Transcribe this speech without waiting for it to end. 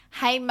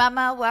Hey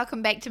Mama,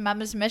 welcome back to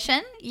Mama's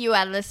Mission. You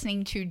are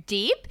listening to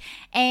Deb,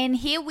 and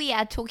here we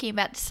are talking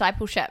about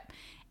discipleship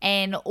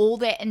and all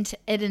that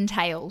it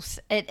entails.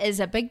 It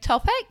is a big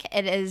topic.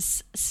 It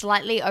is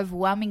slightly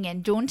overwhelming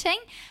and daunting,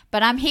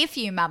 but I'm here for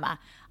you, Mama.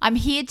 I'm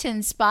here to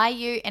inspire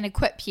you and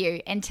equip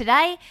you, and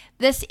today,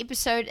 this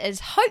episode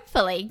is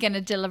hopefully going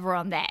to deliver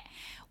on that.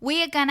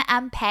 We are going to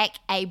unpack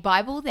a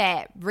Bible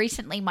that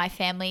recently my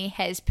family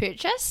has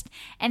purchased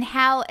and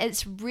how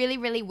it's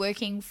really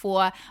working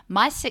for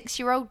my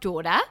 6-year-old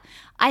daughter.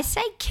 I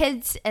say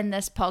kids in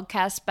this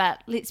podcast,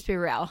 but let's be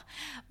real.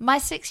 My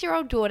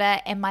 6-year-old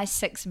daughter and my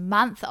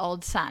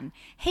 6-month-old son.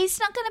 He's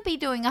not going to be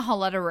doing a whole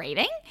lot of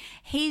reading.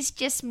 He's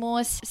just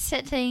more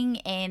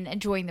sitting and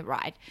enjoying the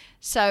ride.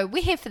 So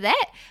we're here for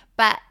that.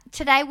 But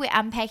today we're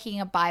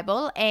unpacking a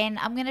Bible, and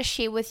I'm going to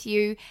share with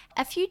you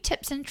a few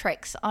tips and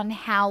tricks on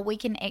how we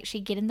can actually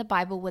get in the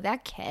Bible with our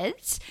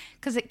kids,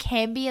 because it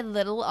can be a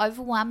little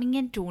overwhelming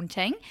and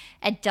daunting.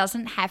 It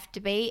doesn't have to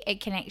be. It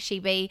can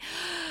actually be,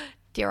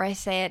 dare I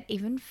say it,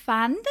 even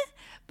fun.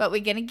 But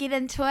we're going to get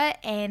into it,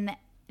 and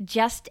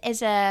just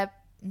as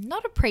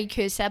not a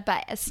precursor,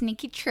 but a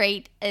sneaky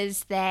treat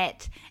is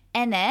that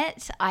in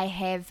it, I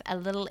have a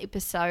little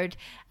episode,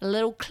 a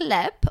little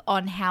clip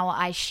on how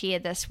I share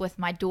this with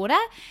my daughter.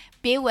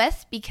 Bear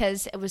with,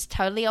 because it was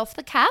totally off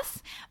the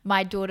cuff.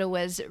 My daughter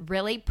was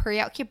really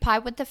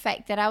preoccupied with the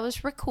fact that I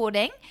was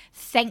recording.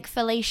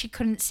 Thankfully, she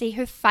couldn't see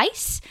her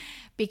face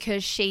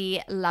because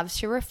she loves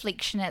her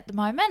reflection at the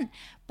moment.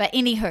 But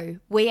anywho,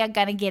 we are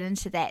going to get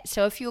into that.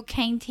 So if you're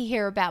keen to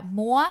hear about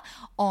more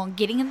on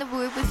getting in the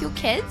Word with your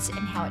kids and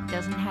how it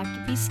doesn't have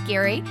to be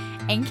scary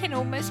and can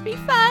almost be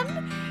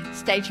fun,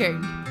 stay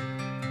tuned.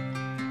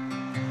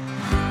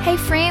 Hey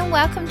friend,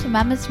 welcome to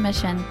Mama's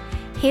Mission.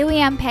 Here we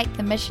unpack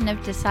the mission of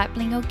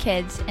discipling your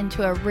kids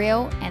into a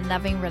real and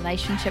loving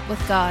relationship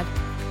with God.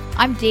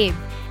 I'm Deb,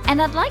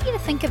 and I'd like you to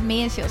think of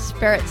me as your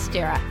spirit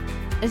stirrer.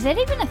 Is that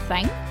even a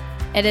thing?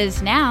 It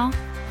is now.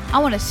 I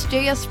want to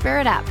stir your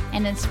spirit up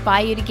and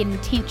inspire you to get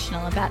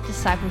intentional about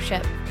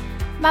discipleship.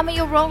 Mama,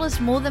 your role is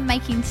more than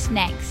making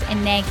snacks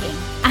and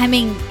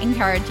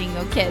encouraging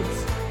your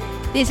kids.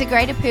 There's a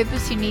greater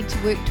purpose you need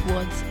to work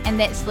towards, and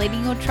that's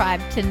leading your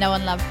tribe to know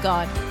and love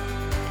God.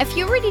 If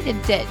you're ready to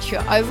ditch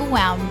your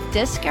overwhelmed,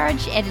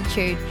 discouraged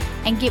attitude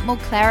and get more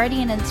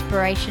clarity and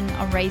inspiration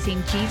on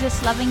raising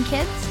Jesus-loving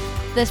kids,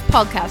 this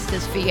podcast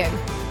is for you.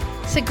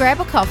 So grab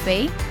a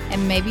coffee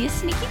and maybe a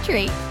sneaky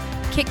treat,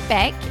 kick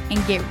back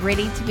and get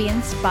ready to be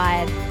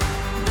inspired.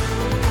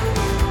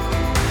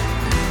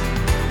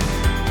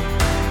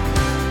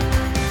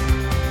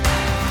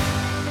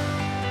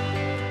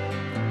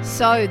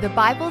 So the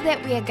Bible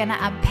that we are going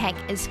to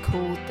unpack is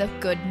called the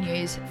Good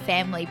News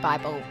Family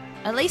Bible.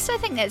 At least I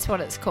think that's what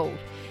it's called.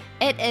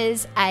 It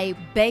is a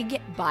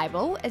big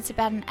Bible. It's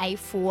about an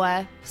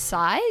A4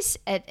 size.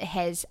 It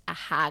has a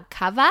hard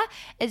cover.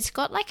 It's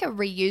got like a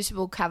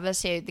reusable cover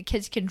so the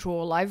kids can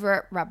draw all over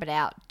it, rub it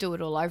out, do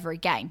it all over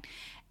again.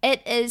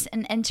 It is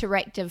an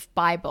interactive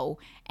Bible,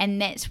 and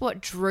that's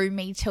what drew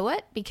me to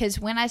it, because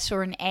when I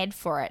saw an ad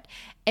for it,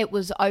 it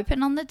was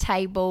open on the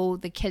table,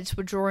 the kids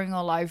were drawing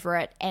all over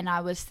it, and I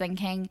was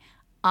thinking,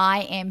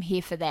 I am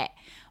here for that.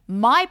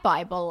 My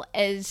Bible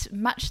is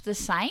much the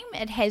same.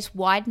 It has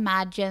wide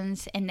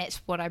margins, and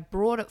that's what I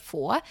brought it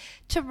for,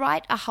 to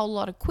write a whole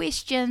lot of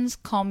questions,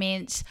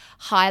 comments,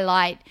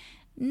 highlight,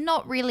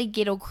 not really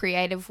get all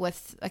creative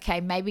with,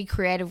 maybe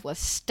creative with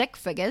stick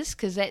figures,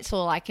 because that's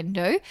all I can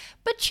do.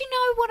 But you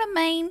know what I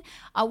mean?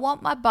 I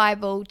want my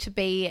Bible to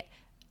be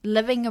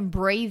living and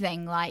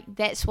breathing. Like,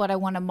 that's what I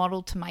want to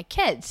model to my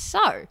kids.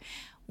 So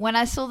when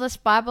I saw this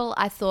Bible,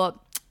 I thought,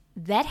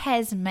 that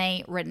has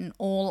me written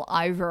all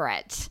over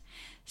it.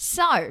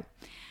 So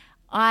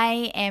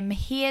I am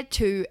here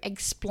to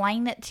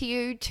explain it to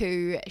you,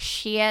 to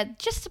share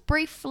just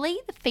briefly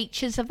the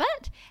features of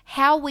it,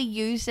 how we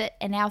use it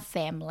in our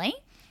family,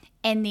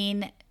 and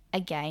then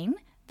again,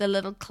 the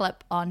little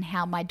clip on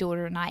how my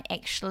daughter and I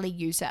actually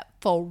use it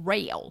for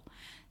real.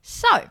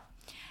 So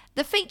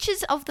the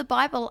features of the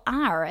Bible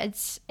are,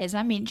 it's, as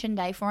I mentioned,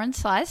 A4 in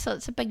size, so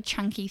it's a big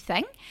chunky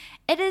thing.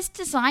 It is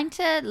designed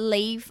to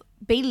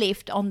be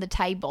left on the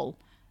table.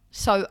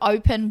 So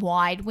open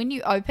wide. When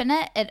you open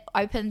it, it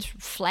opens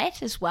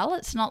flat as well.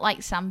 It's not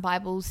like some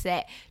Bibles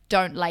that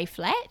don't lay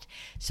flat.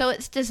 So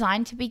it's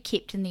designed to be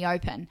kept in the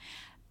open.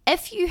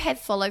 If you have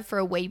followed for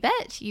a wee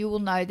bit, you will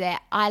know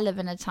that I live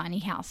in a tiny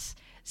house.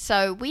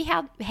 So we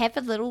have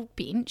a little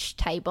bench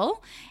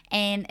table,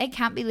 and it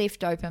can't be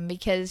left open,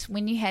 because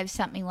when you have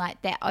something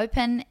like that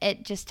open,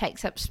 it just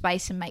takes up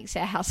space and makes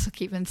our house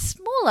look even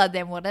smaller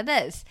than what it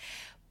is.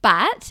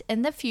 But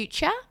in the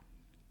future,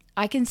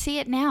 I can see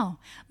it now.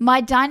 My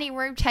dining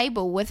room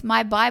table with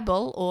my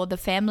Bible, or the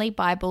family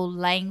Bible,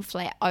 laying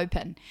flat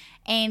open,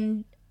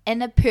 and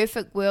in a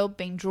perfect world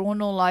being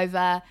drawn all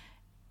over,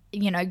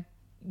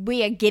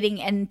 we are getting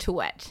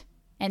into it,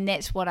 and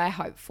that's what I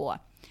hope for.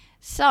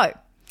 So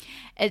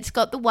It's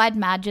got the wide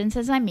margins,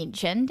 as I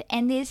mentioned,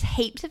 and there's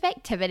heaps of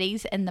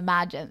activities in the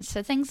margins.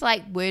 So things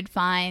like word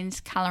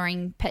finds,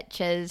 colouring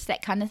pictures,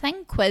 that kind of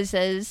thing,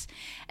 quizzes.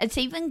 It's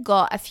even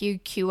got a few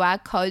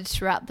QR codes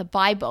throughout the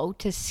Bible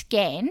to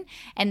scan,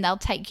 and they'll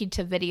take you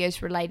to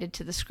videos related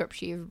to the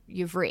scripture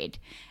you've read.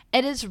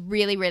 It is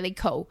really, really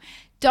cool.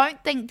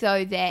 Don't think,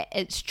 though, that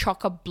it's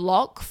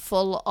chock-a-block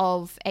full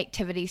of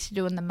activities to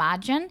do in the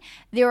margin.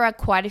 There are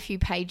quite a few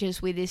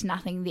pages where there's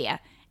nothing there,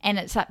 and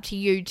it's up to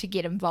you to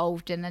get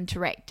involved and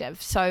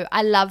interactive. So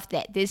I love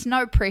that. There's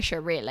no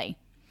pressure, really.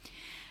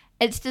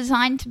 It's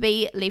designed to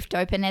be left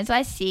open, as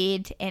I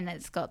said, and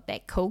it's got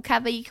that cool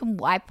cover you can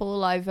wipe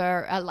all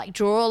over,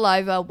 draw all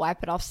over,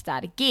 wipe it off,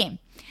 start again.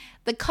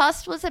 The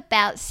cost was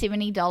about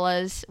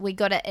 $70. We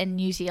got it in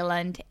New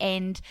Zealand,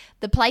 and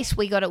the place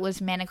we got it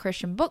was Manor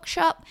Christian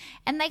Bookshop,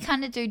 and they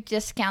kind of do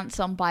discounts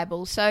on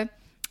Bibles. So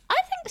I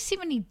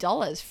think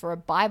 $70 for a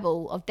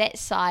Bible of that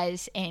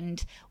size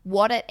and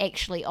what it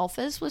actually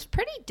offers was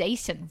pretty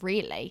decent,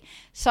 really.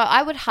 So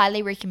I would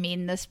highly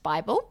recommend this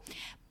Bible,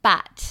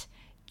 but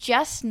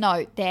just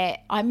note that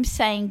I'm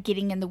saying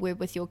getting in the Word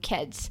with your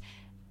kids.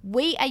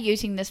 We are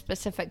using this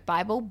specific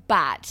Bible,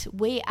 but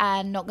we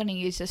are not going to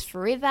use this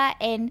forever.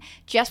 And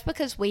just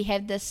because we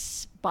have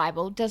this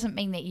Bible doesn't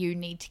mean that you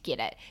need to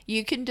get it.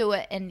 You can do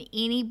it in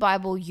any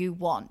Bible you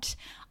want.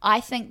 I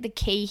think the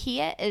key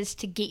here is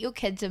to get your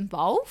kids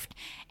involved.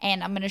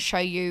 And I'm going to show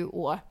you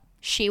or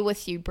share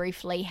with you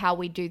briefly how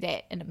we do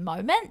that in a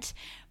moment.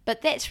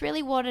 But that's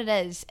really what it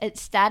is.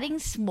 It's starting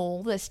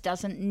small. This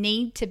doesn't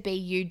need to be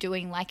you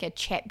doing like a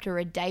chapter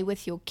a day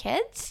with your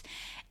kids.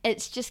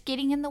 It's just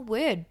getting in the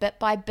Word bit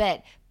by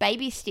bit,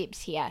 baby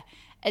steps here.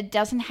 It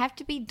doesn't have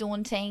to be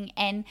daunting.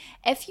 And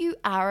if you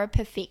are a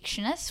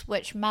perfectionist,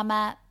 which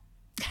Mama,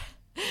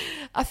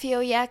 I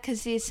feel,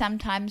 because there's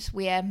sometimes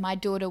where my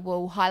daughter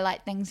will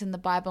highlight things in the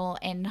Bible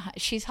and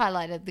she's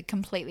highlighted the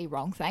completely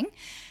wrong thing.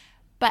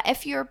 But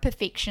if you're a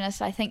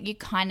perfectionist, I think you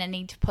kind of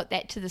need to put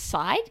that to the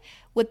side.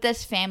 With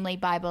this family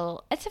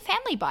Bible, it's a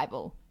family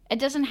Bible. It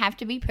doesn't have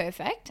to be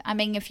perfect. I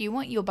mean, if you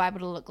want your Bible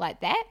to look like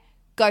that,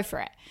 go for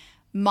it.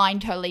 Mine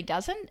totally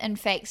doesn't. In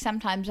fact,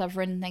 sometimes I've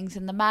written things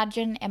in the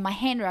margin and my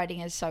handwriting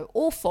is so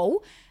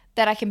awful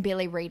that I can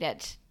barely read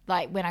it,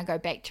 like when I go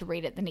back to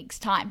read it the next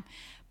time.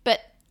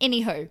 But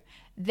anywho,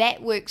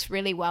 that works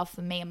really well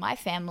for me and my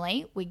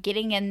family. We're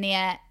getting in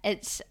there.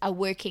 It's a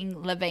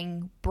working,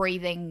 living,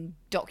 breathing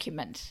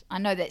document. I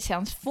know that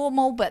sounds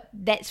formal, but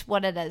that's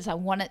what it is. I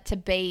want it to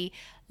be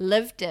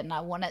lived in. I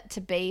want it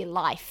to be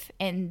life.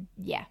 And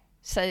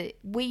so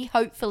we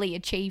hopefully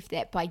achieve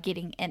that by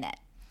getting in it.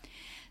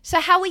 So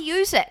how we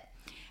use it.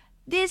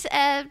 There's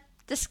a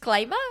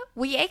disclaimer.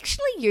 We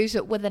actually use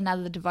it with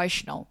another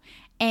devotional.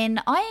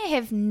 And I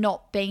have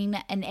not been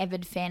an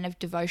avid fan of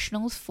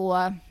devotionals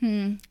for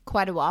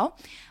quite a while.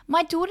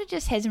 My daughter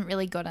just hasn't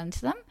really got into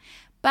them.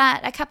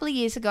 But a couple of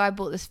years ago, I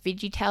bought this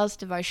VeggieTales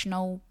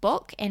devotional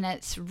book. And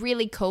it's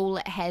really cool.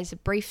 It has a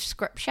brief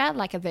scripture,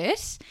 like a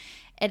verse.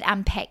 It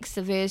unpacks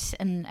the verse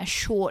in a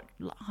short,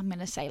 I'm going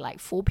to say like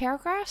 4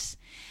 paragraphs.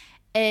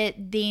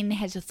 It then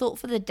has a thought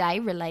for the day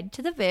related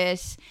to the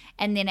verse,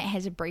 and then it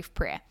has a brief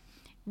prayer.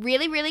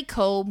 Really, really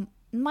cool.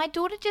 My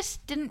daughter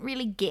just didn't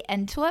really get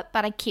into it,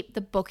 but I kept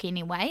the book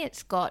anyway.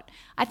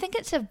 I think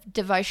it's a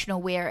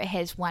devotional where it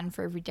has one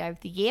for every day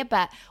of the year,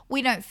 but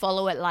we don't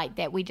follow it like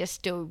that. We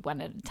just do one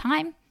at a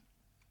time.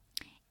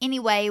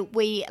 Anyway,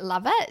 we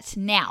love it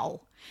now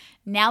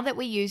that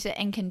we use it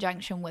in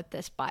conjunction with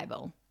this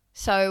Bible.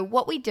 So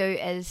what we do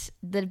is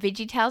the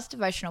VeggieTales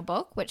devotional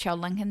book, which I'll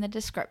link in the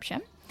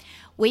description.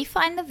 We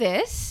find the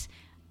verse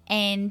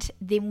and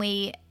then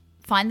we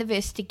find the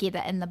verse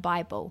together in the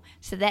Bible.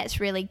 So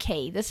that's really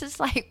key. This is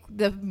like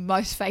the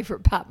most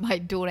favorite part my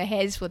daughter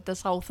has with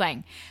this whole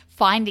thing,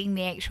 finding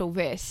the actual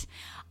verse.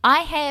 I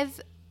have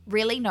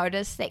really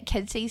noticed that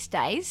kids these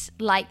days,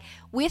 like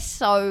we're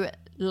so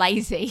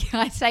lazy.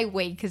 I say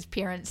we because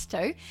parents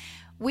too.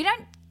 We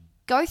don't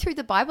go through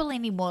the Bible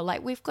anymore.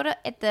 Like we've got it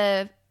at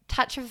the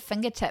touch of a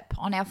fingertip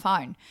on our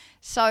phone.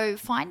 So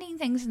finding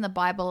things in the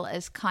Bible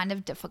is kind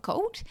of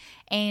difficult,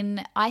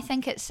 and I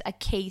think it's a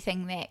key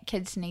thing that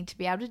kids need to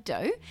be able to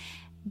do.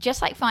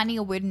 Just like finding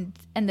a word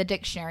in the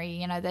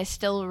dictionary, they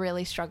still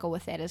really struggle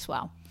with that as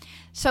well.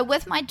 So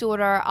with my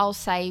daughter, I'll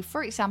say,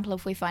 for example,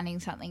 if we're finding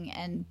something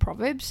in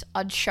Proverbs,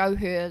 I'd show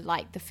her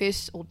like the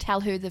first, or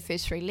tell her the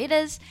first 3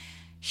 letters.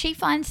 She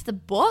finds the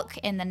book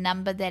and the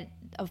number the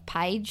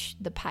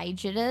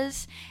page it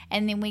is,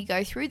 and then we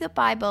go through the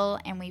Bible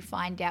and we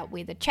find out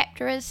where the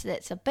chapter is. So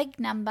that's a big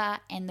number,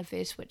 and the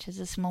verse, which is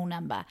a small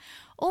number.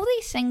 All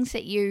these things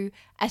that you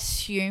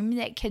assume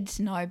that kids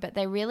know, but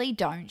they really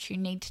don't. You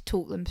need to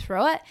talk them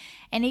through it.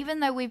 And even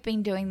though we've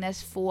been doing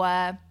this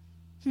for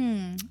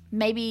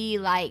maybe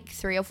like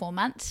 3 or 4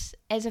 months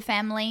as a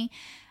family,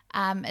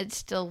 it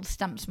still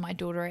stumps my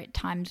daughter at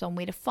times on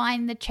where to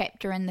find the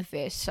chapter and the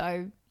verse.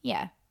 So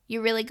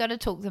you really got to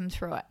talk them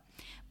through it.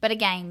 But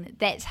again,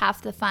 that's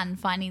half the fun,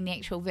 finding the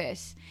actual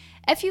verse.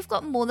 If you've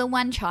got more than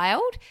one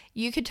child,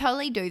 you could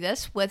totally do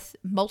this with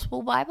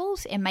multiple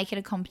Bibles and make it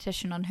a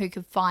competition on who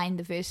could find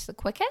the verse the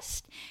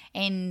quickest,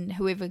 and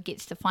whoever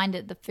gets to find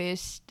it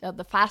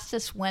the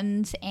fastest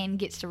wins and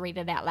gets to read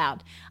it out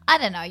loud. I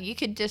don't know, you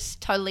could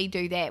just totally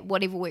do that,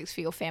 whatever works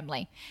for your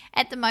family.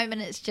 At the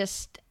moment, it's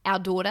just our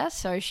daughter,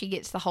 so she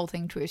gets the whole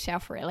thing to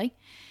herself, really.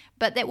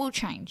 But that will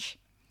change.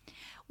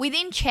 We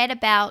then chat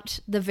about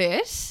the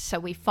verse, so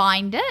we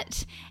find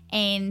it,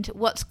 and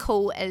what's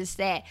cool is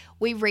that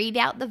we read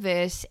out the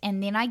verse,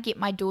 and then I get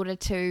my daughter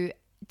to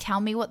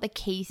tell me what the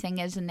key thing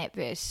is in that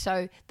verse.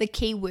 So the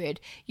key word,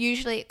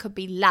 usually it could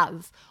be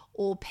love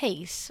or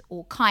peace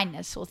or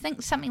kindness or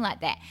something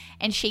like that,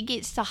 and she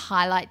gets to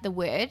highlight the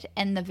word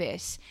in the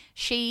verse.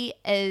 She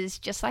is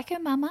just like her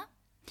mama.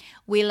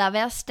 We love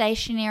our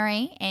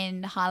stationery,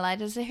 and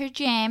highlighters are her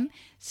jam,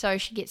 so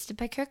she gets to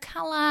pick her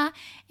colour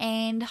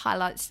and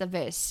highlights the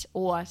verse,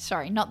 or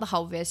sorry, not the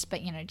whole verse,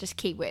 but just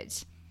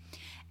keywords.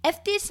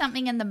 If there's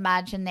something in the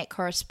margin that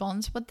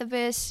corresponds with the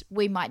verse,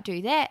 we might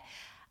do that.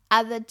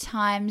 Other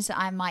times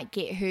I might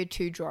get her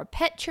to draw a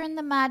picture in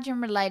the margin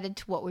related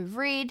to what we've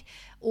read,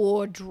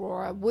 or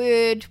draw a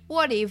word,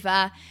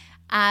 whatever.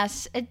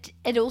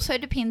 It also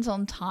depends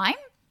on time.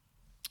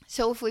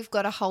 So if we've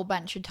got a whole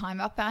bunch of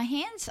time up our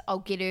hands, I'll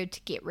get her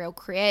to get real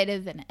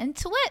creative and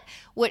into it,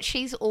 which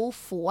she's all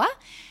for.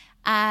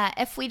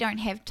 If we don't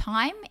have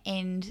time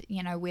and,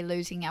 we're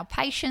losing our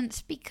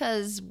patience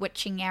because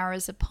witching hour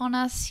is upon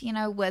us,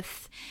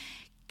 with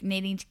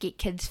needing to get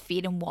kids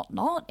fed and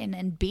whatnot and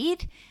in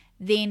bed,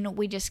 then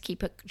we just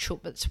keep it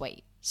short but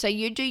sweet. So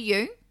you do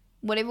you,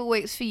 whatever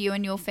works for you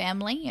and your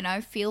family,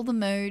 feel the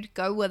mood,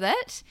 go with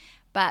it.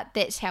 But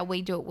that's how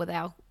we do it with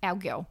our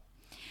girl.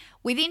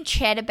 We then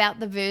chat about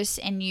the verse,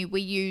 and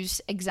we use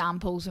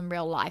examples in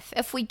real life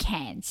if we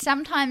can.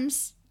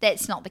 Sometimes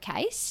that's not the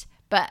case,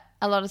 but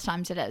a lot of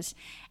times it is.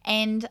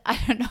 And I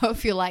don't know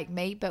if you're like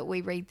me, but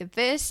we read the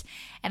verse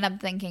and I'm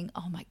thinking,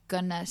 oh my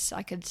goodness,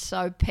 I could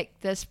so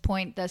pick this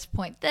point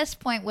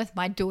with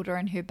my daughter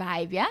and her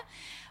behavior.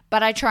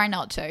 But I try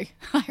not to.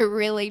 I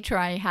really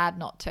try hard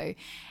not to.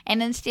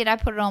 And instead I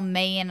put it on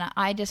me, and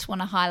I just want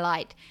to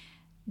highlight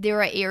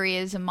there are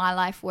areas in my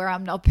life where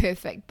I'm not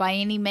perfect by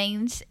any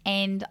means,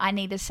 and I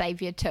need a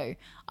savior too.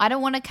 I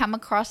don't want to come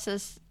across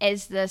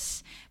as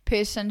this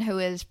person who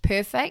is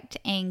perfect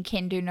and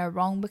can do no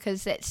wrong,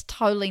 because that's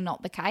totally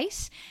not the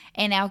case,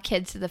 and our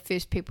kids are the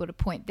first people to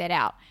point that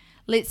out.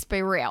 Let's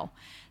be real.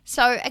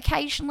 So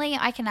occasionally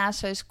I can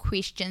ask those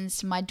questions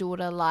to my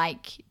daughter,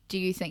 like, do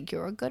you think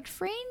you're a good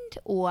friend?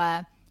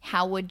 Or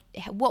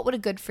what would a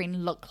good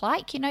friend look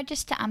like?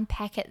 Just to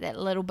unpack it that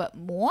little bit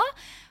more.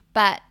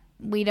 But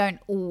we don't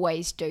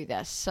always do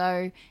this.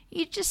 So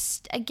you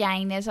just,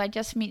 again, as I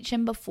just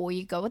mentioned before,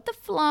 you go with the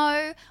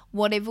flow.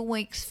 Whatever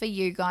works for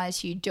you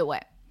guys, you do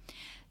it.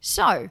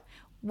 So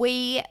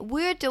we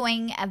were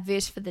doing a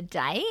verse for the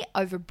day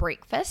over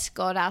breakfast.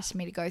 God asked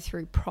me to go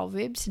through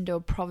Proverbs and do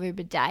a proverb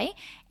a day,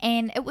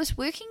 and it was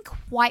working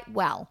quite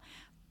well.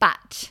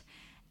 But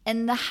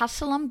in the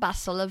hustle and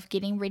bustle of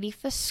getting ready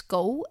for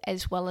school,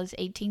 as well as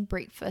eating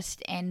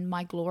breakfast and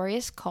my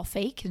glorious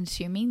coffee,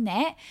 consuming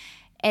that,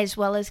 as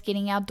well as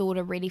getting our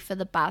daughter ready for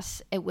the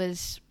bus,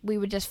 we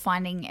were just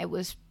finding it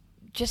was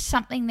just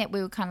something that we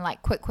were kind of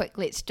like, quick,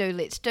 let's do,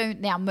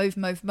 now move,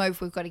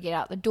 we've got to get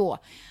out the door.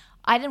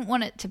 I didn't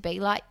want it to be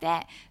like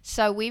that,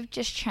 so we've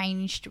just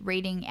changed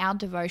reading our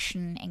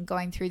devotion and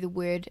going through the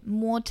word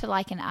more to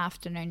like an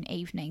afternoon,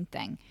 evening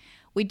thing.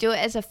 We do it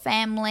as a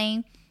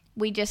family.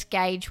 We just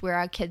gauge where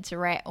our kids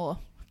are at,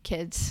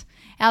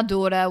 our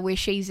daughter, where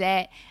she's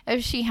at.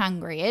 Is she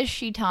hungry? Is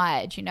she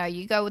tired?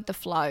 You go with the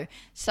flow.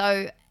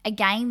 So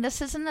again,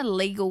 this isn't a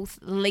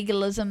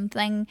legalism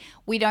thing.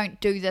 We don't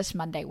do this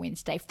Monday,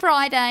 Wednesday,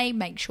 Friday.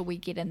 Make sure we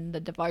get in the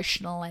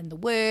devotional and the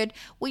word.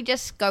 We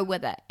just go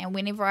with it. And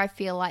whenever I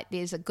feel like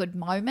there's a good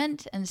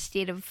moment,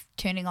 instead of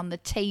turning on the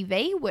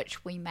TV,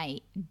 which we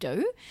may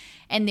do,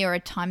 and there are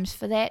times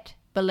for that.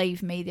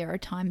 Believe me, there are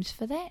times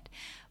for that.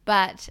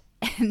 But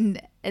in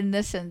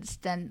this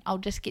instant, I'll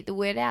just get the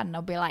word out and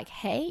I'll be like,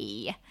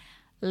 hey,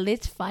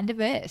 let's find a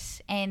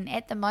verse. And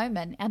at the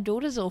moment, our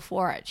daughter's all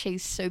for it.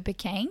 She's super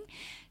keen.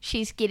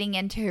 She's getting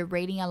into her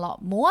reading a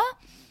lot more.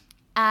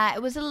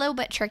 It was a little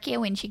bit trickier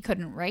when she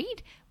couldn't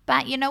read.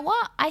 But you know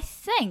what? I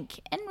think,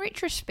 in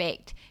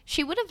retrospect,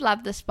 she would have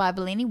loved this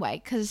Bible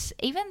anyway, because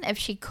even if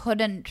she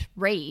couldn't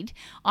read,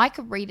 I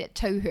could read it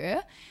to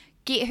her,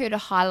 get her to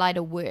highlight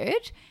a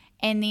word,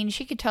 and then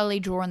she could totally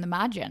draw in the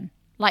margin.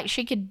 Like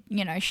she could,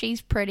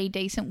 she's pretty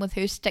decent with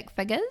her stick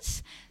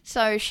figures,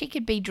 so she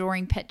could be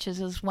drawing pictures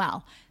as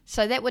well.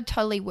 So that would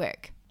totally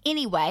work.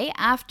 Anyway,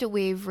 after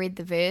we've read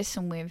the verse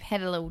and we've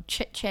had a little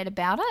chit chat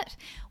about it,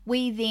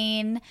 we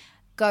then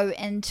go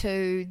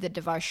into the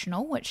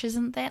devotional, which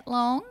isn't that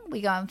long.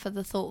 We go in for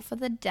the thought for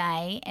the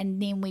day,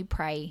 and then we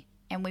pray.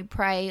 And we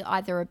pray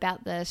either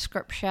about the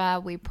scripture,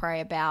 we pray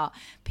about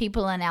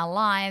people in our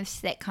lives,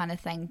 that kind of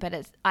thing.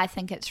 But I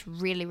think it's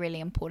really, really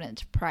important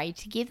to pray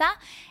together.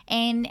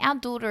 And our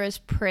daughter is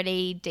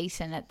pretty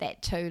decent at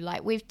that too.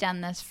 Like, we've done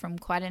this from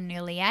quite an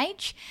early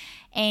age.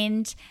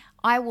 And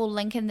I will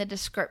link in the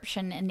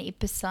description an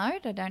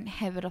episode. I don't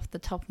have it off the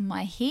top of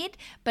my head,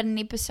 but an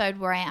episode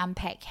where I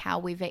unpack how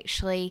we've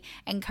actually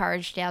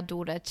encouraged our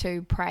daughter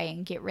to pray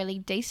and get really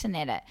decent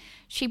at it.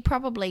 She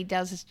probably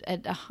does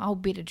a whole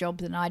better job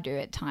than I do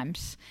at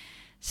times.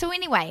 So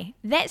anyway,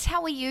 that's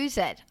how we use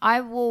it.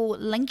 I will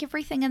link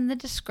everything in the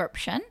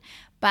description,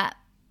 but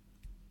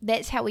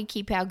that's how we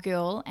keep our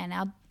girl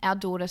and our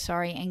daughter,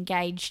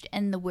 engaged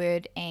in the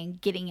Word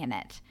and getting in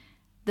it.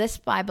 This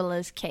Bible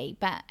is key.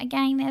 But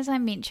again, as I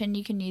mentioned,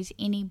 you can use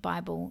any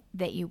Bible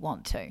that you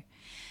want to.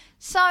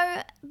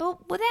 So,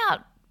 but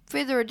without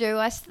further ado,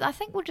 I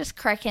think we'll just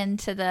crack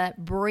into the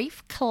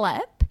brief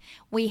clip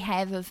we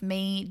have of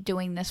me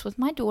doing this with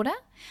my daughter.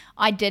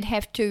 I did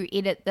have to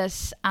edit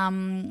this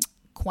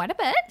quite a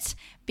bit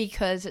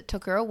because it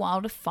took her a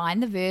while to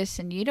find the verse,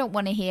 and you don't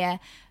want to hear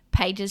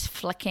pages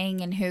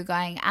flicking and her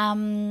going,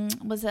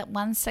 was it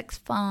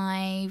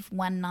 165,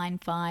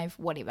 195,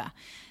 whatever.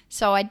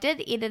 So I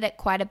did edit it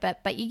quite a bit,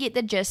 but you get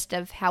the gist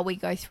of how we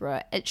go through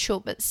it. It's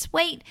short but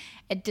sweet.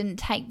 It didn't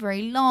take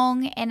very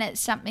long, and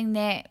it's something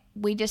that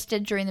we just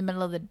did during the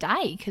middle of the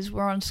day because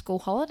we're on school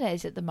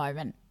holidays at the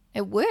moment.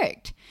 It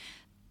worked.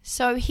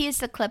 So here's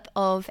the clip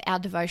of our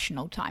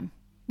devotional time.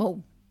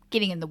 Well,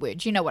 getting in the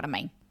Word, you know what I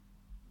mean.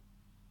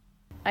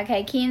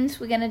 Okay, Kens,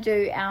 we're going to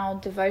do our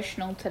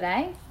devotional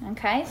today.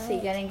 Okay, so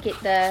you're going to get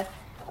the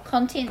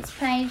contents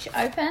page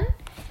open,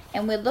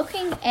 and we're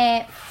looking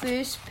at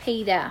 1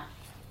 Peter.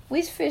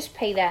 Where's 1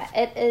 Peter?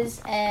 It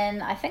is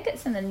in, I think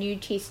it's in the New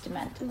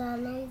Testament. No,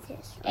 no,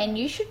 this. And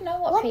you should know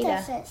what Peter.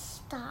 What does it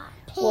start?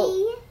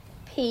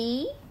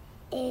 P.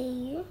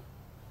 1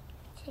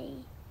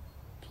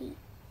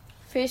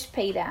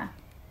 Peter.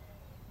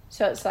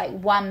 So it's like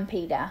 1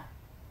 Peter.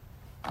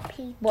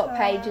 Peter. What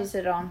page is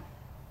it on?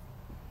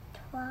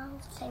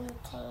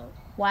 1217.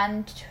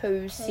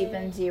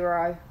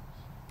 1270.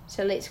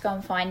 So let's go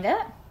and find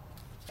it.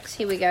 So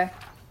here we go.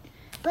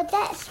 But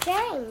that's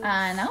James.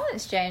 I know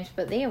it's James,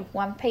 but there,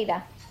 1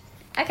 Peter.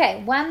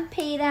 Okay, 1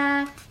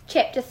 Peter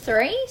chapter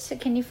 3. So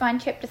can you find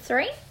chapter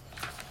 3?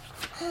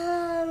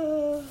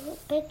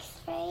 Big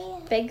 3.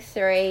 Big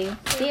 3.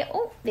 There,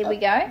 there we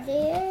go.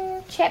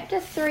 There. Chapter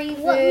 3,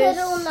 What verse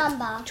little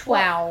number?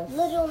 12.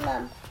 What little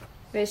number?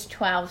 Verse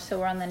 12, so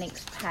we're on the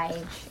next page.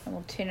 And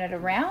we'll turn it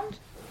around.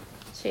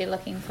 So you're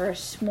looking for a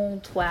small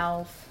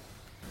 12.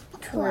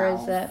 Where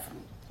is it?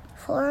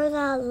 For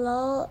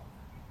the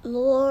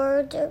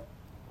Lord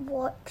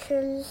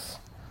watches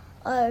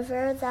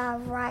over the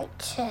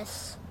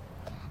righteous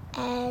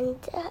and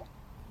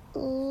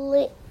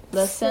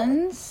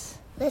listens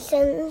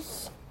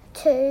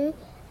to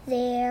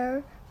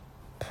their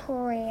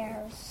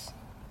prayers.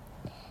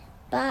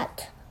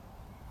 But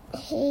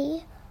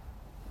he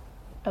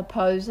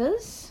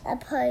opposes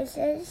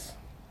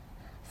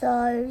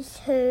those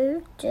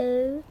who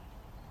do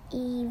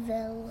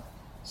evil.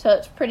 So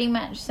it's pretty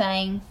much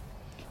saying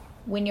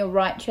when you're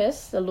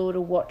righteous, the Lord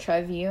will watch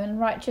over you. And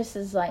righteous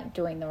is like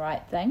doing the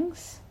right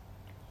things.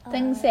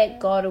 Things that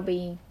God will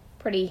be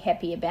pretty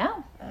happy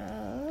about.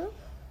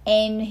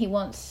 And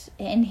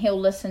he'll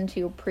listen to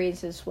your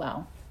prayers as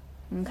well.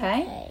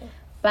 Okay?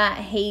 But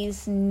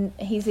he's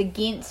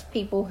against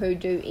people who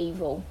do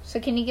evil. So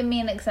can you give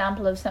me an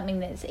example of something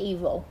that's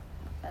evil?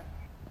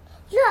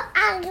 You're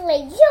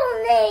ugly.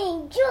 You're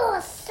mean.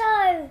 You're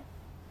so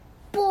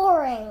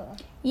boring.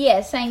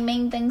 Yeah, saying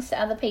mean things to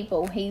other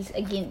people. He's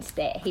against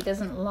that. He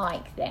doesn't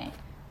like that.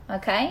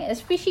 Okay?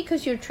 Especially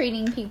because you're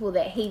treating people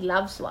that he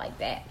loves like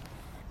that.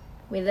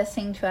 We're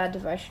listening to our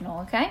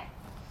devotional, okay?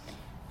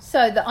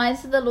 So, the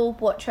eyes of the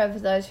Lord watch over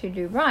those who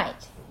do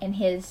right, and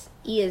his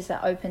ears are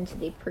open to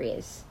their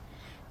prayers.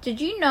 Did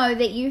you know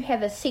that you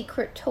have a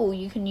secret tool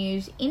you can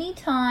use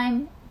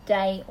anytime,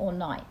 day or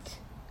night?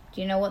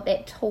 Do you know what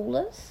that tool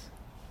is?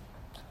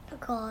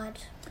 God.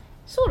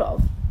 Sort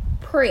of.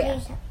 Prayer.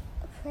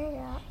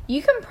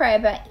 You can pray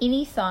about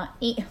anything.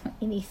 You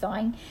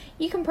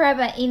can pray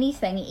about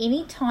anything,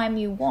 anytime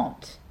you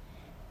want.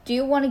 Do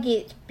you want to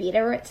get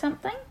better at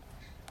something?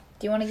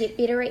 Do you want to get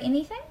better at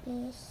anything?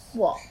 Yes.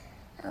 What?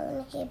 I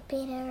want to get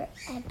better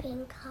at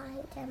being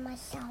kind to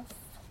myself.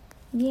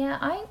 Yeah,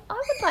 I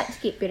would like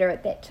to get better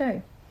at that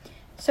too.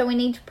 So we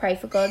need to pray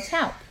for God's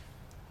help.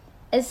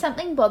 Is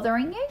something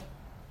bothering you?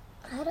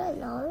 I don't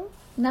know.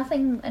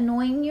 Nothing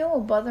annoying you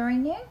or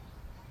bothering you?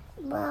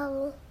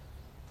 Well,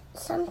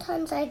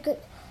 sometimes I do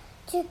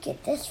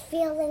get this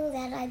feeling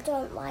that I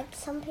don't like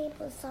some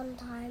people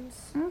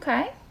sometimes.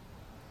 Okay.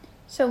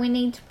 So we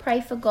need to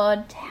pray for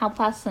God to help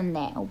us in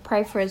that, or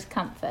pray for his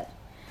comfort.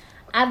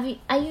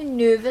 Are you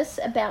nervous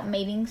about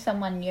meeting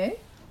someone new?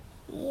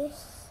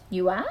 Yes.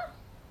 You are?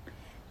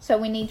 So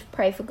we need to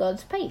pray for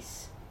God's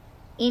peace.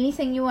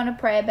 Anything you want to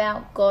pray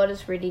about, God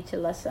is ready to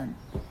listen.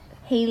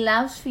 He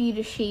loves for you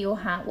to share your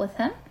heart with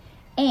him,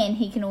 and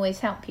he can always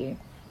help you.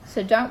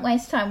 So don't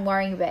waste time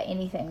worrying about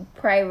anything.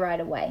 Pray right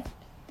away.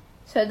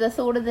 So the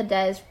thought of the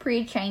day is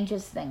prayer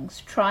changes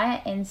things. Try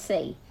it and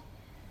see.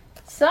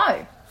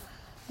 So,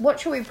 what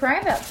should we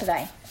pray about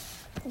today?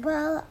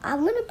 Well,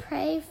 I'm going to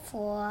pray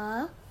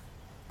for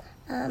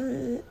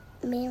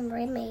me and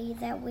Remy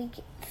that we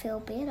feel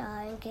better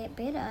and get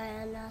better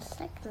in our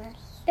sickness.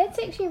 That's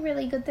actually a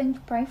really good thing to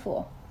pray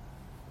for.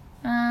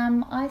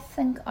 I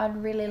think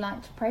I'd really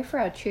like to pray for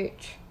our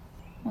church.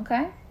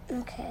 Okay?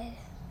 Okay.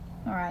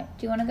 Alright,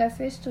 do you want to go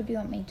first or do you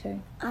want me to?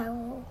 I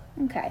will.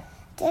 Okay.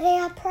 Daddy,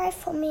 I pray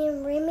for me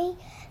and Remy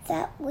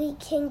that we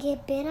can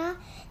get better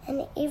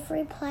in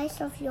every place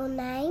of your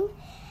name.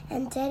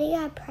 And Daddy,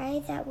 I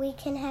pray that we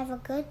can have a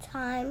good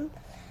time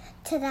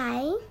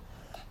today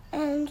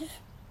and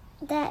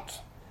that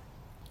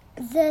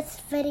this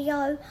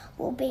video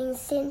will be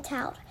sent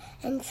out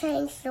and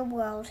change the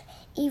world,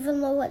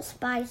 even though it's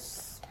by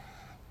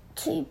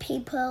two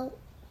people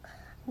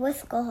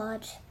with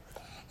God.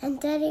 And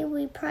Daddy,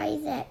 we pray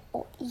that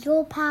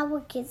your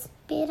power gets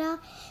better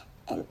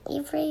in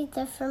every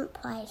different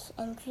place.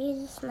 In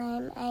Jesus'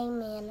 name,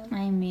 amen.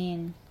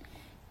 Amen.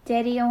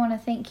 Daddy, I want to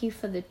thank you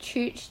for the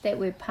church that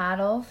we're part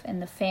of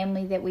and the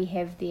family that we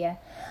have there.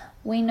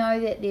 We know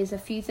that there's a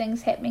few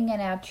things happening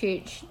in our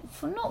church,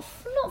 not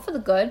for the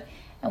good,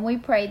 and we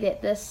pray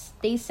that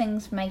these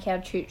things make our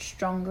church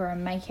stronger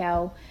and make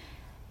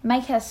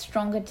us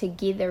stronger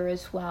together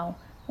as well.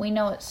 We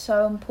know it's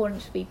so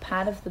important to be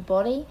part of the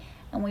body,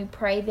 and we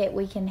pray that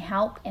we can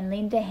help and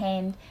lend a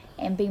hand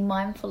and be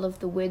mindful of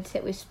the words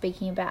that we're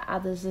speaking about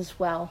others as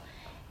well.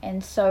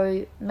 And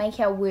so make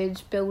our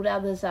words build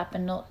others up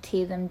and not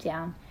tear them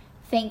down.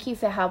 Thank you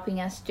for helping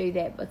us do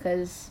that,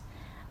 because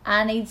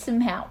I need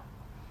some help.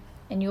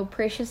 In your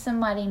precious and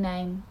mighty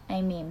name,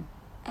 amen.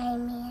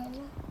 Amen.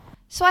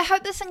 So I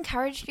hope this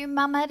encouraged you,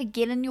 Mama, to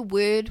get in your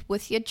word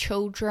with your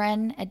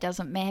children. It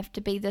doesn't have to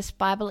be this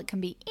Bible. It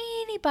can be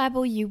any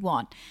Bible you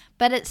want.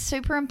 But it's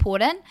super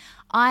important.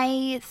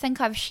 I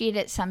think I've shared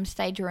at some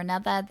stage or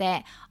another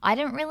that I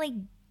didn't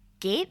really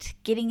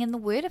getting in the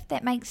word, if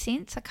that makes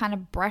sense. I kind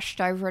of brushed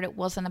over it. It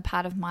wasn't a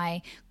part of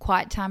my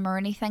quiet time or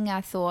anything.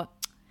 I thought,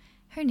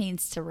 who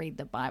needs to read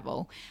the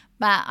Bible?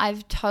 But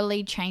I've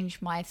totally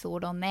changed my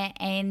thought on that,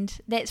 and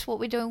that's what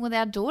we're doing with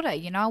our daughter.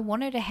 You know, I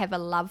want her to have a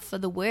love for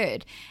the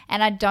word,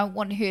 and I don't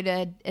want her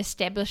to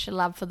establish a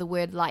love for the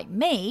word like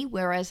me,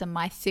 whereas in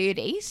my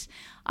 30s,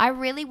 I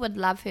really would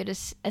love her to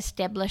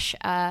establish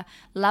a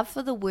love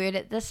for the word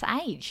at this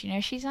age. You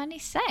know, she's only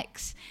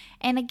 6.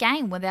 And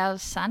again, with our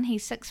son,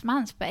 he's 6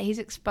 months, but he's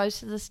exposed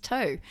to this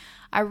too.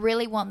 I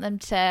really want them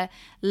to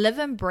live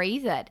and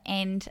breathe it.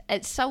 And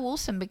it's so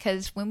awesome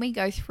because when we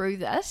go through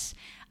this,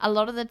 a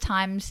lot of the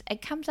times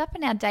it comes up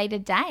in our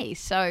day-to-day.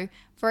 So,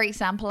 for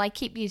example, I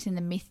keep using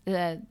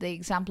the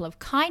example of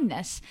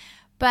kindness,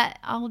 but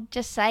I'll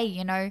just say,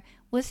 you know,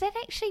 was that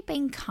actually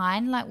being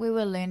kind like we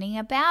were learning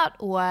about?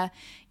 Or,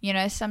 you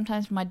know,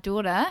 sometimes my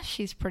daughter,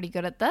 she's pretty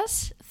good at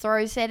this,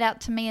 throws that out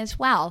to me as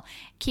well,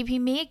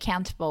 keeping me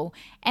accountable.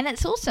 And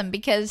it's awesome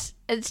because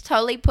it's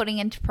totally putting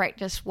into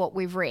practice what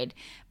we've read.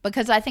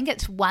 Because I think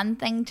it's one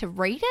thing to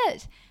read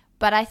it,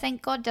 but I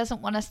think God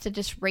doesn't want us to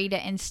just read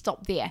it and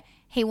stop there.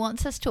 He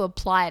wants us to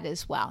apply it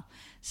as well.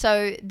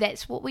 So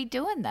that's what we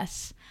do in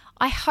this.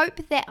 I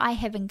hope that I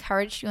have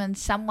encouraged you in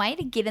some way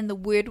to get in the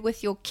word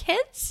with your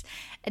kids.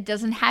 It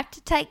doesn't have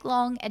to take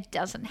long. It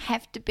doesn't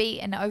have to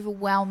be an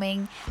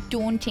overwhelming,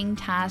 daunting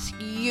task.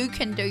 You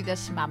can do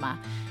this, Mama.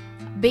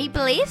 Be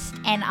blessed,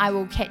 and I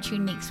will catch you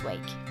next week.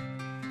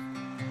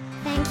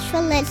 Thanks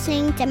for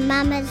listening to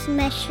Mama's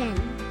Mission.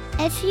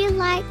 If you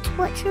liked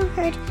what you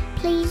heard,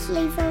 please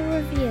leave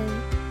a review.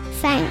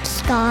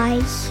 Thanks,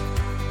 guys.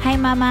 Hey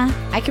Mama,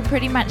 I can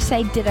pretty much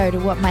say ditto to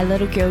what my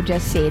little girl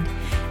just said.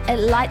 It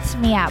lights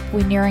me up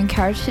when you're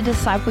encouraged to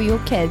disciple your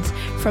kids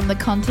from the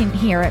content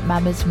here at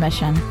Mama's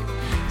Mission.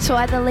 So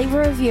either leave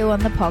a review on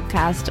the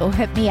podcast or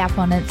hit me up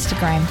on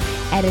Instagram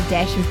at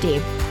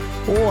 @ADashofDeb.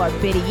 Or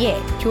better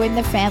yet, join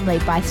the family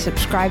by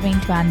subscribing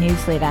to our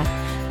newsletter.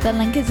 The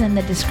link is in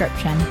the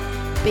description.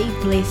 Be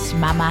blessed,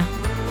 Mama.